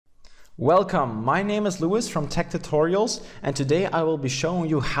Welcome, my name is Louis from Tech Tutorials, and today I will be showing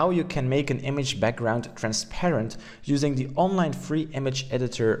you how you can make an image background transparent using the online free image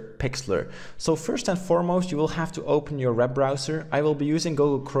editor Pixlr. So first and foremost, you will have to open your web browser. I will be using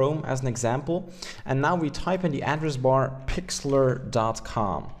Google Chrome as an example, and now we type in the address bar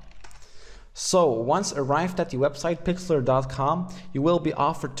pixlr.com. So once arrived at the website pixlr.com, you will be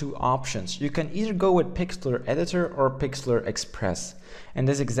offered two options. You can either go with Pixlr Editor or Pixlr Express. In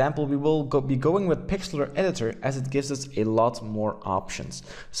this example, we will be going with Pixlr Editor as it gives us a lot more options.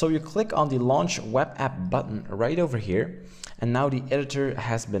 So you click on the Launch Web App button right over here, and now the editor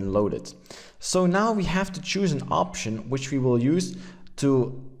has been loaded. So now we have to choose an option which we will use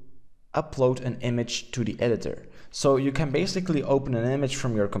to upload an image to the editor. So you can basically open an image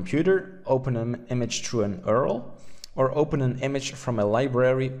from your computer, open an image through an URL, or open an image from a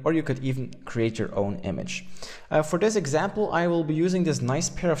library, or you could even create your own image. For this example, I will be using this nice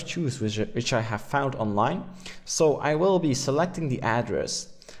pair of shoes which I have found online. So I will be selecting the address,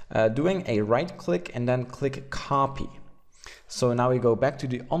 doing a right click and then click copy. So now we go back to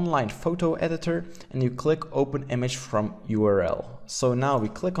the online photo editor and you click open image from URL. So now we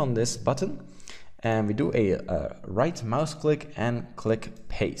click on this button and we do a right mouse click and click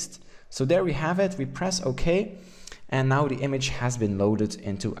paste. So there we have it. We press OK, and now the image has been loaded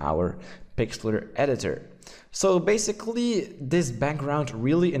into our Pixlr editor. So basically this background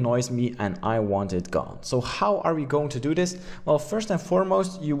really annoys me and I want it gone. So how are we going to do this? Well, first and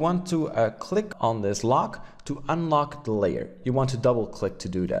foremost, you want to click on this lock to unlock the layer. You want to double click to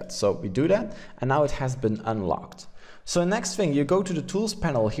do that. So we do that, and now it has been unlocked. So next thing, you go to the tools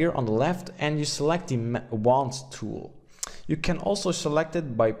panel here on the left and you select the wand tool. You can also select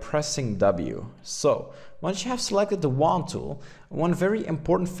it by pressing W. So once you have selected the wand tool, one very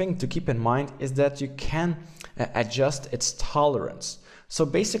important thing to keep in mind is that you can adjust its tolerance. So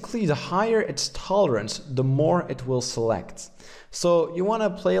basically, the higher its tolerance, the more it will select. So you want to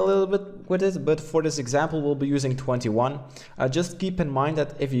play a little bit with it, but for this example, we'll be using 21. Just keep in mind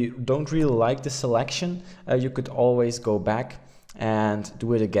that if you don't really like the selection, you could always go back and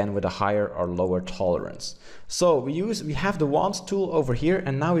do it again with a higher or lower tolerance. So we have the wand tool over here,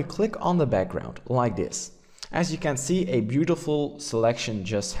 and now we click on the background like this. As you can see, a beautiful selection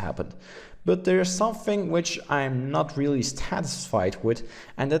just happened. But there's something which I'm not really satisfied with,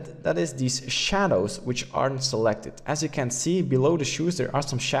 and that is these shadows which aren't selected. As you can see below the shoes there are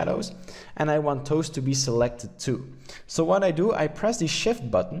some shadows, and I want those to be selected too. So what I do, I press the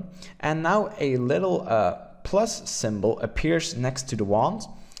shift button, and now a little plus symbol appears next to the wand,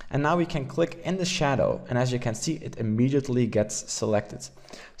 and now we can click in the shadow, and as you can see it immediately gets selected.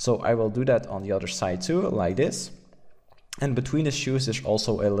 So I will do that on the other side too, like this. And between the shoes there's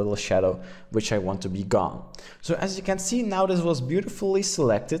also a little shadow which I want to be gone. So as you can see, now this was beautifully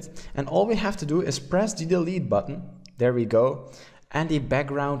selected, and all we have to do is press the delete button. There we go, and the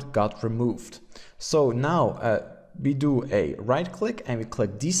background got removed. So now we do a right click and we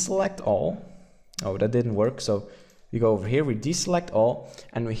click deselect all. Oh, that didn't work. So we go over here, we deselect all,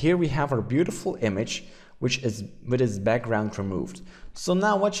 and here we have our beautiful image which is with its background removed. So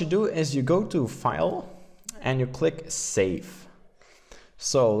now what you do is you go to File and you click Save.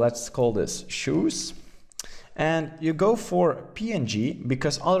 So let's call this shoes, and you go for PNG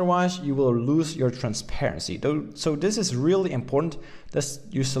because otherwise you will lose your transparency. So this is really important that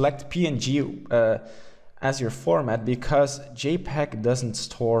you select PNG as your format, because JPEG doesn't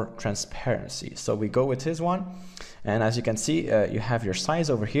store transparency. So we go with this one, and as you can see, you have your size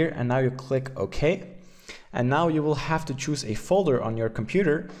over here, and now you click OK. And now you will have to choose a folder on your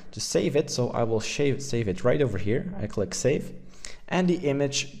computer to save it. So I will save it right over here. I click Save, and the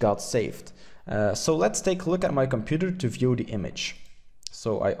image got saved. So let's take a look at my computer to view the image.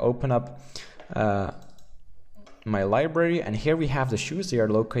 So I open up my library, and here we have the shoes. They are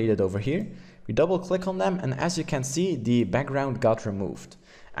located over here. We double click on them, and as you can see, the background got removed.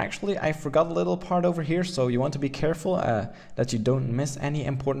 Actually, I forgot a little part over here, so you want to be careful that you don't miss any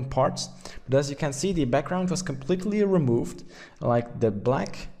important parts. But as you can see, the background was completely removed. Like, the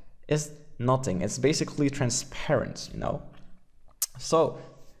black is nothing. It's basically transparent, you know. So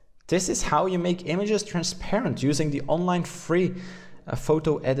this is how you make images transparent using the online free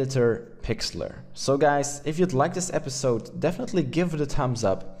photo editor Pixlr. So guys, if you'd like this episode, definitely give it a thumbs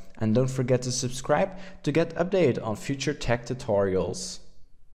up, and don't forget to subscribe to get updated on future tech tutorials.